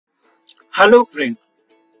Hello friend,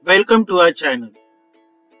 welcome to our channel.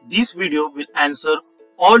 This video will answer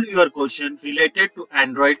all your questions related to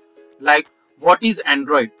Android, like what is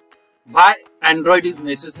Android, why Android is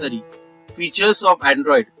necessary, features of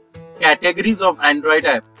Android, categories of Android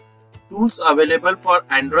app, tools available for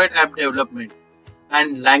Android app development,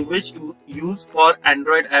 and language used for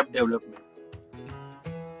Android app development.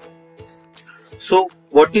 So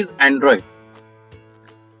what is Android?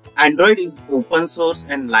 Android is open source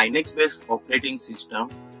and Linux based operating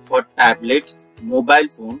system for tablets, mobile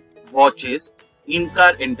phone, watches,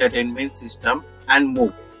 in-car entertainment system and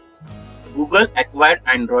more. Google acquired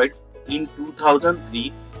Android in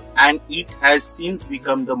 2003 and it has since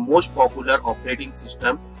become the most popular operating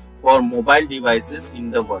system for mobile devices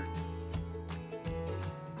in the world.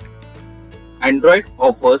 Android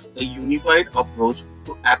offers a unified approach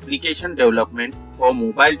to application development for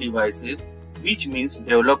mobile devices, which means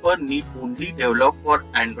developers need only develop for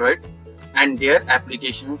Android and their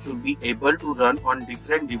application should be able to run on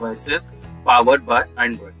different devices powered by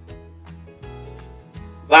Android.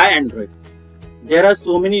 Why Android? There are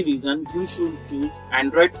so many reasons you should choose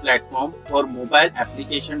Android platform for mobile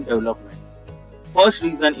application development. First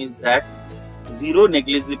reason is that zero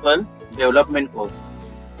negligible development cost.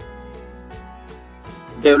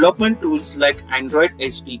 Development tools like Android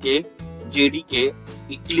SDK, JDK,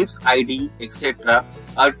 Eclipse IDE, etc.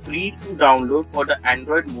 are free to download for the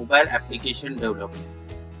Android mobile application development.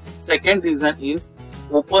 Second reason is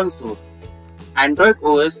open source. Android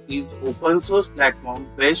OS is open source platform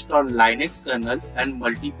based on Linux kernel and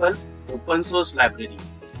multiple open source library.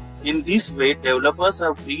 In this way, developers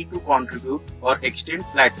are free to contribute or extend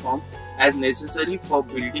platform as necessary for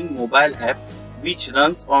building mobile app which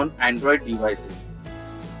runs on Android devices.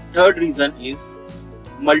 Third reason is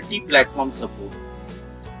multi-platform support.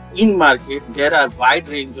 In market, there are wide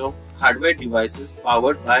range of hardware devices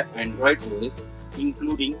powered by Android OS,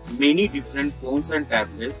 including many different phones and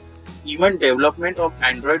tablets. Even development of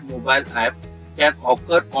Android mobile app can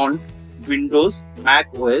occur on Windows, Mac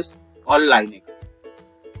OS or Linux.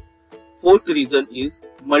 Fourth reason is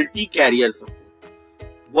multi-carrier support.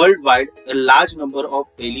 Worldwide, a large number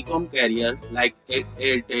of telecom carriers like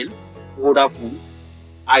Airtel, Vodafone,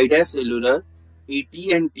 Idea Cellular,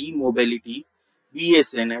 AT&T Mobility,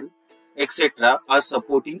 BSNL, etc. are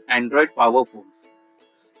supporting Android power phones.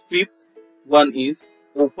 Fifth one is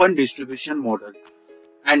open distribution model.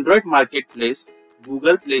 Android Marketplace,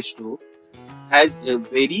 Google Play Store has a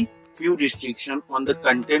very few restrictions on the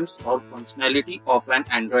contents or functionality of an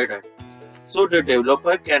Android app. So the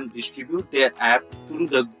developer can distribute their app through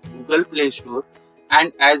the Google Play Store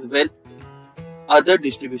and as well other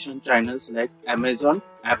distribution channels like Amazon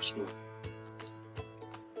App Store.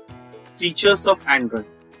 Features of Android.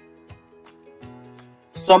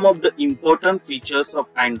 Some of the important features of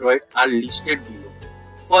Android are listed below.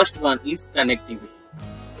 First one is connectivity.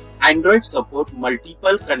 Android supports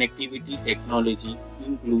multiple connectivity technology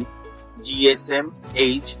include GSM,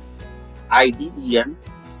 Edge, IDEM,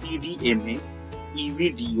 CDMA,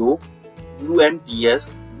 EVDO,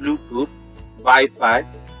 UMTS, Bluetooth, Wi-Fi,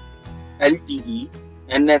 LTE,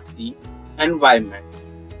 NFC and WiMAX.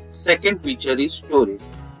 Second feature is storage.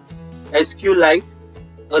 SQLite,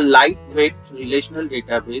 a lightweight relational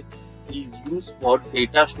database, is used for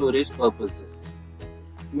data storage purposes.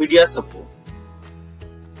 Media support.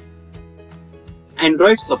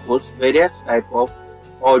 Android supports various types of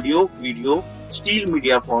audio, video, still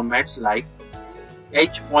media formats like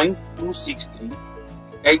H.263,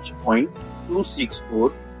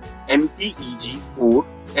 H.264, MPEG-4,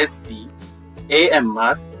 SD,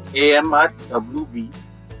 AMR, AMR-WB,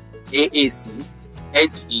 AAC,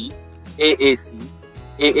 HE, AAC,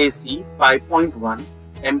 AAC 5.1,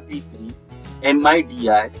 MP3, MIDI,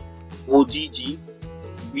 OGG,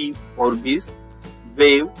 Vorbis,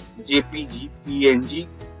 Wave, JPG, PNG,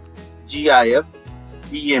 GIF,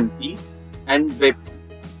 BMP and WebP.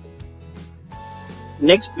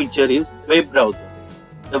 Next feature is web browser.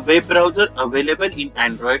 The web browser available in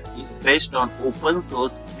Android is based on open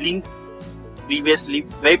source Blink, previously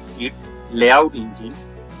WebKit layout engine,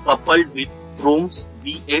 coupled with Chrome's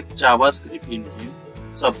V8 JavaScript engine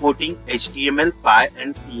supporting HTML5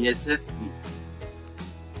 and CSS3.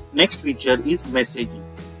 Next feature is messaging.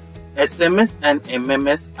 SMS and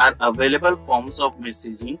MMS are available forms of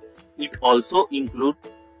messaging. It also includes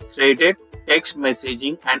threaded text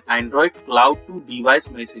messaging and Android Cloud to device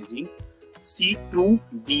messaging,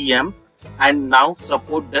 C2DM, and now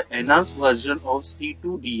support the enhanced version of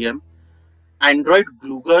C2DM. Android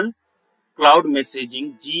Google Cloud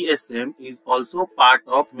Messaging GSM is also part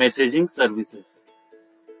of messaging services.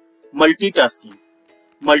 Multitasking.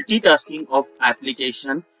 Multitasking of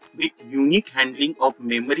application with unique handling of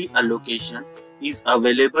memory allocation is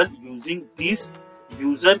available. Using this,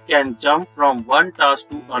 user can jump from one task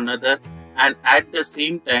to another, and at the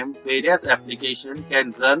same time various applications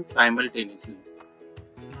can run simultaneously.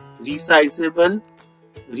 Resizable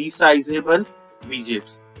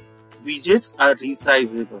widgets. Widgets are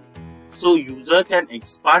resizable, so user can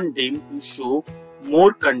expand them to show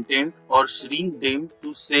more content or shrink them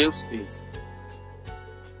to save space.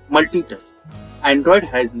 Multi-touch. Android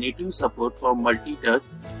has native support for multi-touch,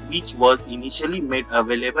 which was initially made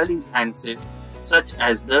available in handsets such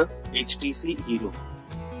as the HTC Hero.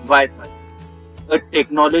 Wi-Fi. A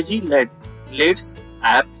technology that lets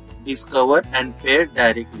apps discover and pair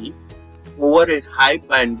directly over a high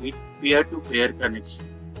bandwidth peer-to-peer connection.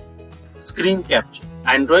 Screen capture.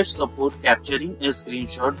 Android supports capturing a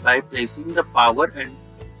screenshot by pressing the power and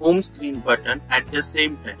home screen button at the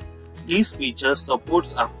same time. This feature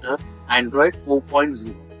supports after Android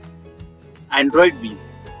 4.0. Android Beam,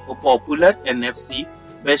 a popular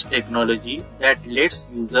NFC-based technology that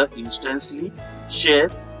lets users instantly share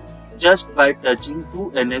just by touching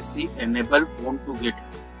two NFC-enabled phones together.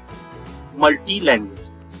 Multi-language.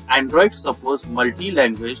 Android supports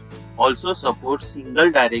multi-language, also supports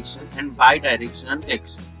single direction and bi-directional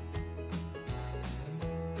text.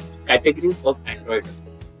 Categories of Android.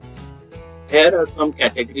 Here are some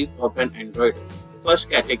categories of an Android. First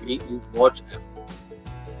category is watch apps.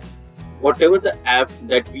 Whatever the apps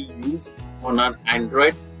that we use on our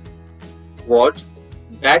Android watch,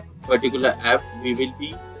 that particular app we will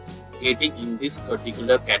be getting in this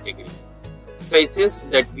particular category. Faces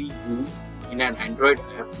that we use in an Android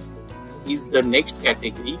app is the next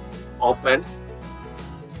category of an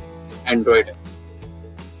Android app.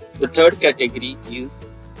 The third category is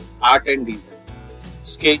art and design.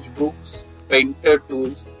 Sketchbooks, painter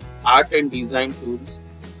tools, art and design tools,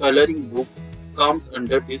 coloring book comes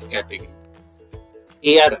under this category.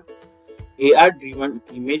 AR apps. AR driven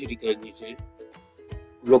image recognition,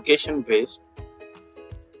 location based,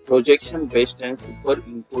 projection based and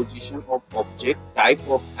superimposition of object type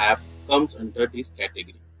of app comes under this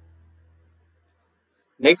category.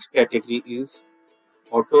 Next category is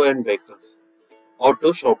auto and vehicles.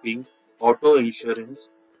 Auto shopping, auto insurance,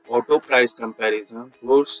 auto price comparison,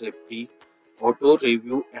 road safety, auto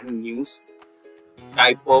review and news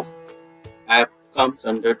type of app comes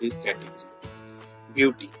under this category.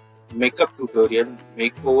 Beauty, makeup tutorial,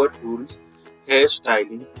 makeover tools, hair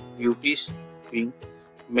styling, beauty shopping,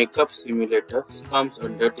 makeup simulator comes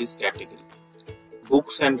under this category.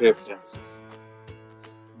 Books and references.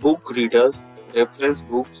 Book readers, reference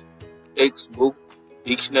books, textbook,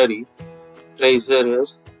 dictionary,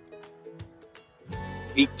 treasures,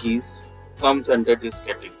 wikis comes under this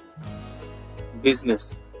category.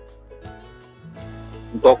 Business.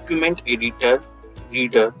 Document editor,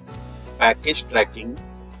 reader, package tracking,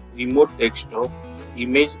 remote desktop,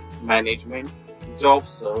 image management, job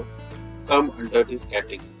search come under this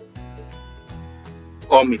category.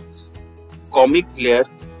 Comics. Comic player,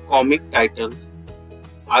 comic titles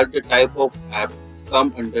are the type of apps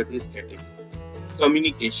come under this category.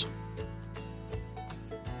 Communication.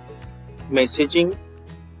 Messaging,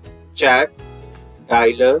 chat,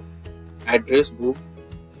 dialer, address book,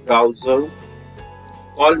 browser,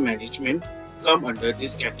 call management come under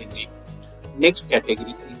this category. Next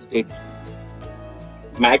category is dating.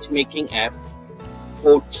 Matchmaking app,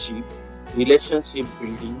 courtship, relationship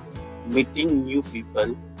building, meeting new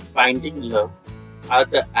people, finding love are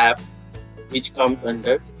the apps which comes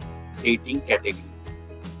under dating category.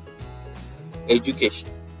 Education.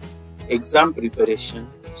 Exam preparation,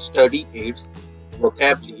 study aids,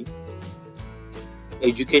 vocabulary,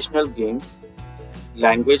 educational games,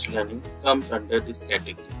 language learning comes under this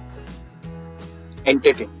category.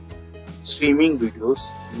 Entertainment. Streaming videos,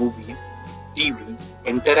 movies, TV,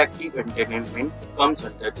 interactive entertainment comes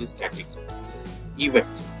under this category.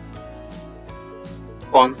 Events.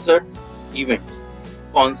 Concert events,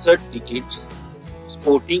 concert tickets,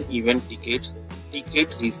 sporting event tickets, ticket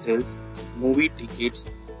resales, movie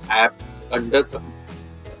tickets, apps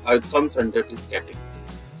comes under this category.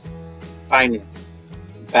 Finance.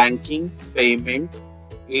 Banking, payment,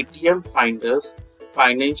 ATM finders,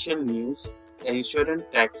 financial news, insurance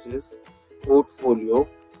taxes, portfolio,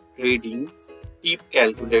 trading, tip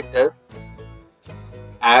calculator,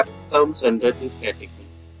 app comes under this category.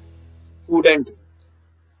 Food and drink.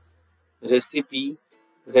 Recipe,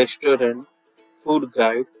 restaurant, food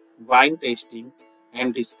guide, wine tasting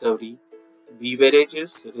and discovery,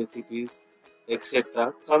 beverages, recipes,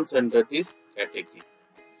 etc. comes under this category.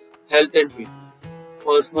 Health and fitness.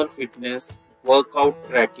 Personal fitness, workout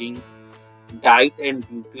tracking, diet and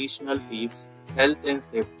nutritional tips, health and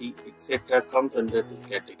safety, etc. comes under this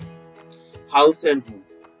category. House and home.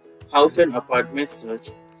 House and apartment search,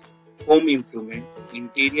 home improvement,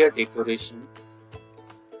 interior decoration,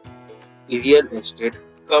 real estate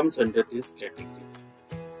comes under this category.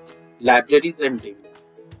 Libraries and demos.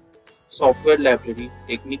 Software library,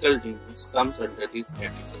 technical demos comes under this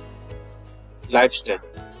category. Lifestyle.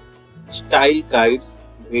 Style guides,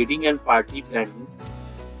 wedding and party planning,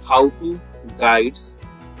 how-to guides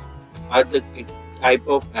are the type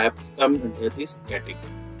of apps come under this category.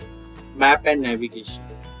 Map and navigation.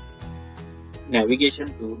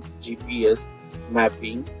 Navigation tool, GPS,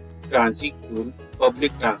 mapping, transit tool,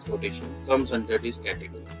 public transportation comes under this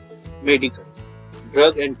category. Medical.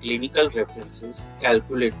 Drug and clinical references,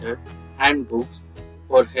 calculator, handbooks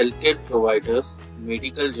for healthcare providers,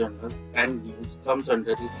 medical journals and news comes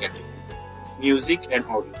under this category. Music and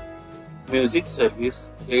audio. Music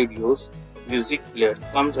service, radios, music player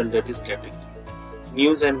comes under this category.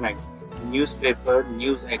 News and magazine. Newspaper,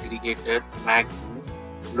 news aggregator, magazine,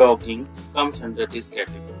 blogging comes under this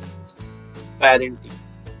category. Parenting.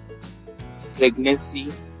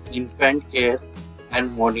 Pregnancy, infant care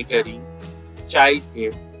and monitoring, child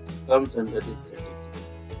care comes under this category.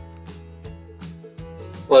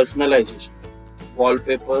 Personalization.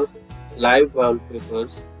 Wallpapers, live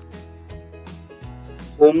wallpapers,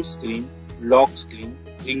 home screen, lock screen,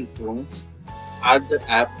 ringtones are the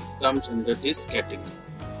apps comes under this category.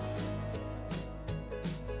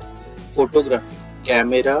 Photography.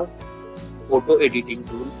 Camera, photo editing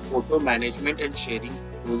tool, photo management and sharing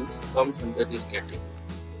tools comes under this category.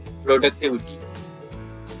 Productivity.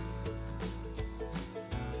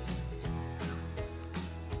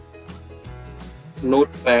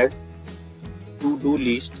 Notepad, to-do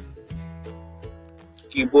list,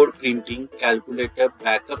 keyboard printing, calculator,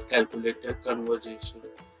 backup calculator, conversation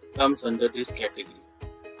comes under this category.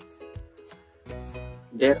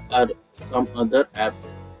 There are some other apps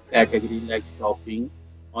category like shopping,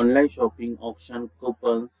 online shopping, auction,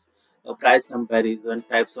 coupons, price comparison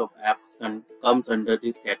types of apps comes under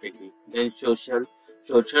this category. Then social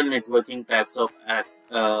networking types of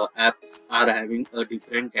apps are having a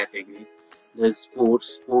different category. There's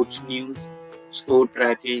sports news, score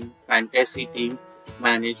tracking, fantasy team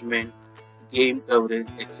management, game coverage,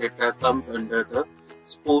 etc. comes under the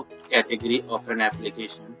sport category of an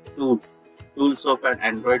application. Tools of an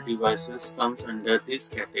Android devices comes under this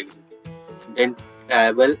category. Then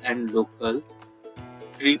travel and local,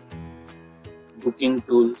 trip booking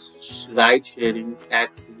tools, ride sharing,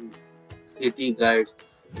 taxi, city guides,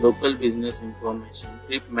 local business information,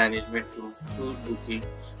 trip management tools, tour booking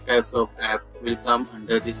types of app will come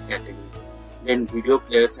under this category. Then video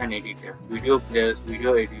players and editor. Video players,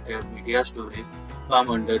 video editor, media storage come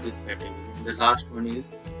under this category. The last one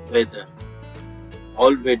is weather.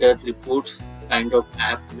 All weather reports kind of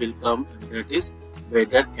app will come under this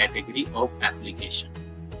weather category of application.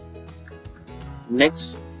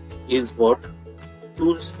 Next is what?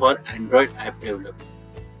 Tools for Android app development.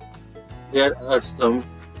 There are some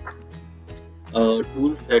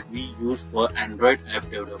tools that we use for Android app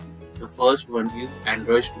development. The first one is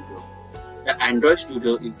Android Studio. The Android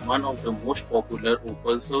Studio is one of the most popular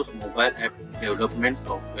open source mobile app development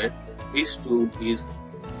software. This tool is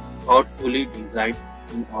thoughtfully designed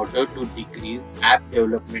in order to decrease app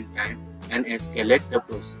development time and escalate the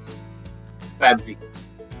process. Fabric.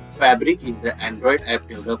 Fabric is the Android app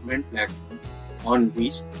development platform on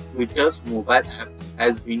which Twitter's mobile app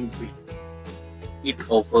has been built. It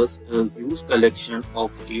offers a huge collection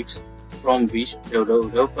of kits from which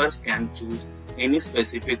developers can choose any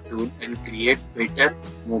specific tool and create better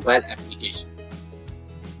mobile application.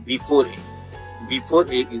 V4A.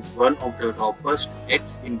 V4A is one of the robust yet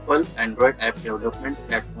simple Android app development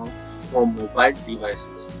platform for mobile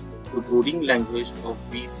devices. The coding language of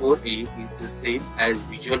V4A is the same as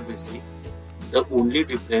Visual Basic. The only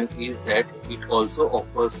difference is that it also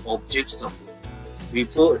offers object support.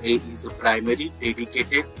 V4A is primarily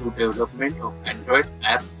dedicated to development of Android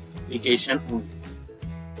application only.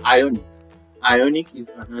 Ionic. Ionic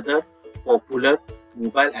is another popular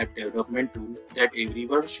mobile app development tool that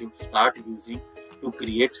everyone should start using to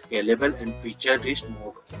create scalable and feature-rich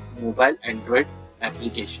mobile Android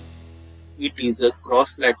application. It is a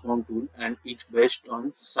cross-platform tool and it's based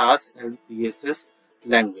on SAS and CSS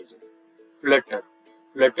languages. Flutter.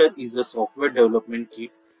 Flutter is a software development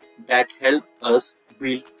kit that helps us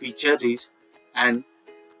build feature-rich and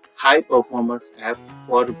high-performance apps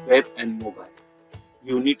for web and mobile.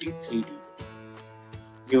 Unity 3D.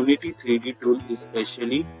 Unity 3D tool is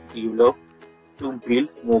specially developed to build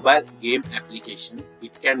mobile game application.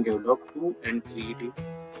 It can develop 2 and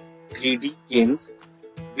 3D games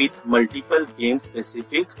with multiple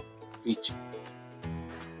game-specific features.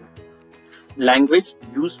 Language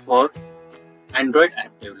used for Android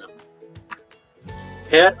app development.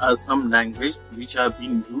 Here are some languages which are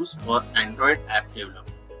being used for Android app development.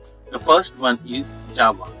 The first one is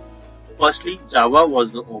Java. Firstly, Java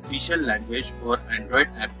was the official language for Android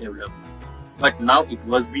app development, but now it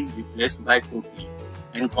was being replaced by Kotlin,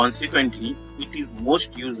 and consequently, it is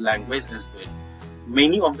most used language as well.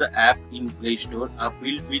 Many of the apps in Play Store are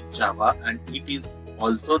built with Java, and it is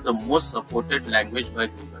also the most supported language by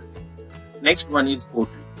Google. Next one is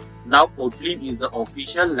Kotlin. Now Kotlin is the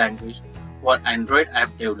official language for Android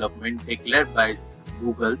app development declared by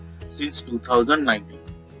Google since 2019.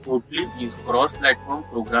 Kotlin is cross-platform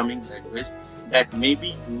programming language that may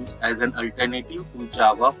be used as an alternative to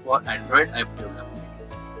Java for Android app development.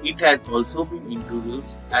 It has also been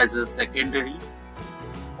introduced as a secondary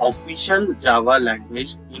official Java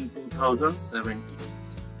language in 2017.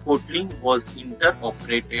 Kotlin was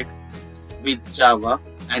interoperated with Java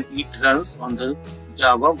and it runs on the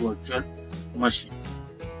Java virtual machine.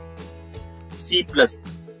 C++.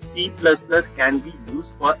 C++ can be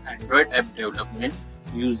used for Android app development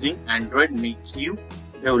using Android Native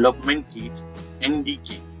Development Kit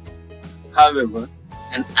 (NDK). However,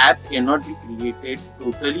 an app cannot be created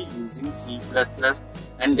totally using C++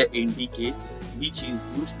 and the NDK, which is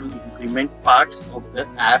used to implement parts of the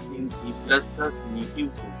app in C++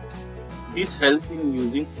 native code. This helps in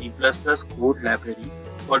using C++ code library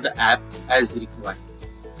for the app as required.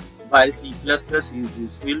 While C++ is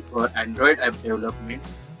useful for Android app development,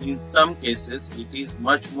 in some cases it is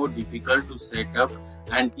much more difficult to set up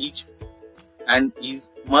and is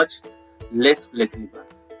much less flexible.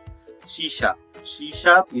 C#. C#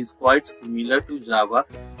 is quite similar to Java,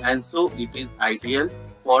 and so it is ideal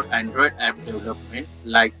for Android app development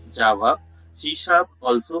like Java. C#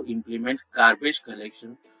 also implements garbage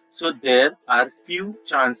collection, so there are few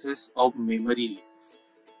chances of memory leaks.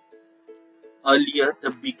 Earlier,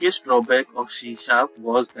 the biggest drawback of C#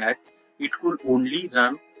 was that it could only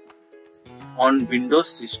run on Windows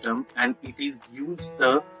system and it can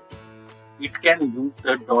use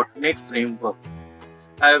the .NET framework.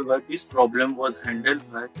 However, this problem was handled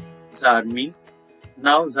by Xamarin.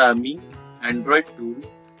 Now Xamarin Android tool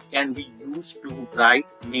can be used to write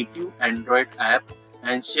native Android app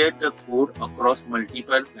and share the code across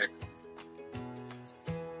multiple platforms.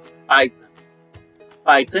 Python.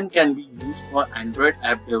 Python can be used for Android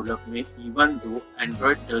app development even though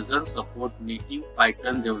Android doesn't support native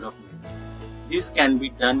Python development. This can be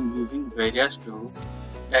done using various tools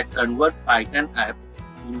that convert Python app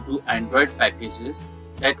into Android packages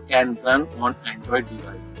that can run on Android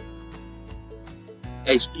devices.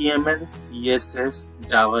 HTML, CSS,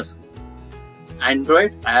 JavaScript.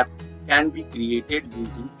 Android app can be created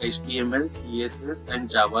using HTML, CSS and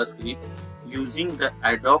JavaScript using the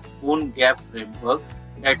Adobe PhoneGap framework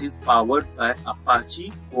that is powered by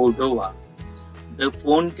Apache Cordova. The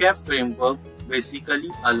PhoneGap framework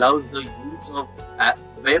basically allows the use of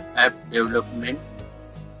web app development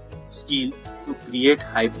skill to create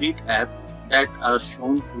hybrid apps that are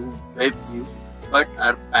shown through WebView but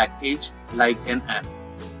are packaged like an app.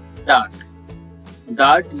 Dart.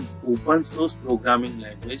 Dart is open source programming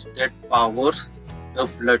language that powers the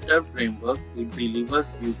Flutter framework. It delivers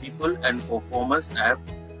beautiful and performance apps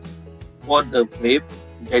for the web,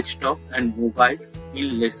 desktop and mobile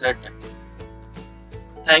in lesser time.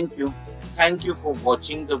 Thank you. Thank you for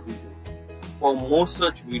watching the video. For more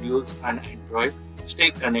such videos on Android,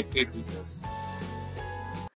 stay connected with us.